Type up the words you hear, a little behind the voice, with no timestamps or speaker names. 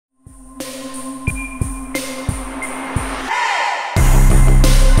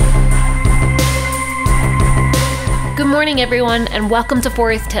morning, everyone, and welcome to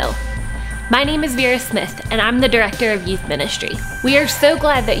Forest Hill. My name is Vera Smith, and I'm the Director of Youth Ministry. We are so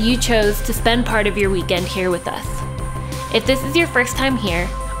glad that you chose to spend part of your weekend here with us. If this is your first time here,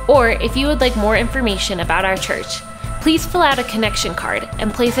 or if you would like more information about our church, please fill out a connection card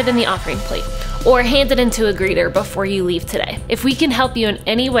and place it in the offering plate, or hand it into a greeter before you leave today. If we can help you in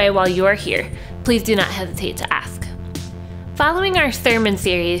any way while you are here, please do not hesitate to ask. Following our sermon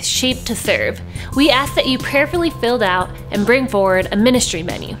series, Shaped to Serve, we ask that you prayerfully fill out and bring forward a ministry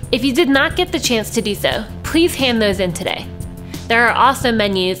menu. If you did not get the chance to do so, please hand those in today. There are also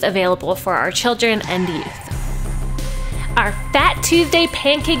menus available for our children and youth. Our Fat Tuesday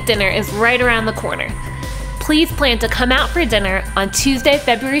Pancake Dinner is right around the corner. Please plan to come out for dinner on Tuesday,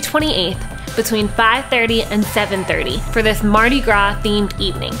 February 28th between 5:30 and 7:30 for this Mardi Gras themed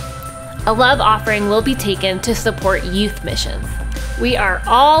evening. A love offering will be taken to support youth missions. We are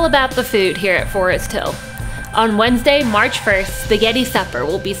all about the food here at Forest Hill. On Wednesday, March 1st, spaghetti supper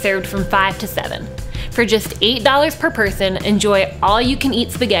will be served from 5 to 7. For just $8 per person, enjoy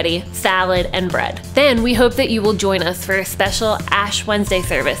all-you-can-eat spaghetti, salad, and bread. Then we hope that you will join us for a special Ash Wednesday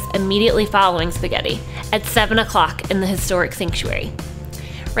service immediately following spaghetti at 7 o'clock in the historic sanctuary.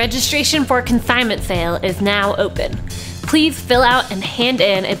 Registration for consignment sale is now open. Please fill out and hand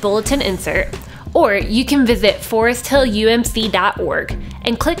in a bulletin insert, or you can visit foresthillumc.org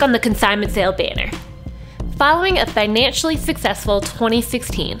and click on the consignment sale banner. Following a financially successful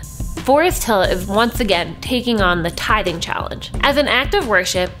 2016, Forest Hill is once again taking on the tithing challenge. As an act of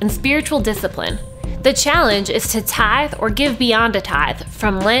worship and spiritual discipline, the challenge is to tithe or give beyond a tithe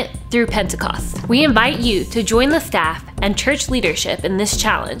from Lent through Pentecost. We invite you to join the staff and church leadership in this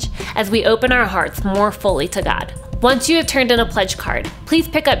challenge as we open our hearts more fully to God. Once you have turned in a pledge card, please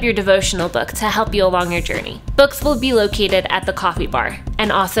pick up your devotional book to help you along your journey. Books will be located at the coffee bar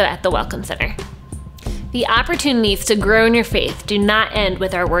and also at the Welcome Center. The opportunities to grow in your faith do not end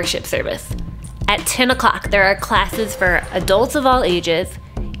with our worship service. At 10 o'clock, there are classes for adults of all ages,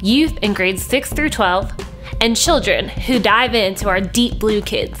 youth in grades 6 through 12, and children who dive into our Deep Blue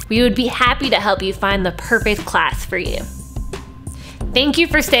Kids. We would be happy to help you find the perfect class for you. Thank you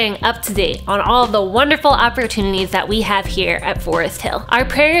for staying up to date on all of the wonderful opportunities that we have here at Forest Hill. Our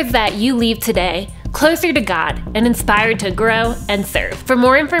prayer is that you leave today closer to God and inspired to grow and serve. For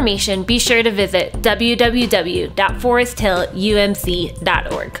more information, be sure to visit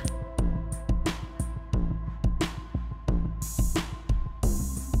www.foresthillumc.org.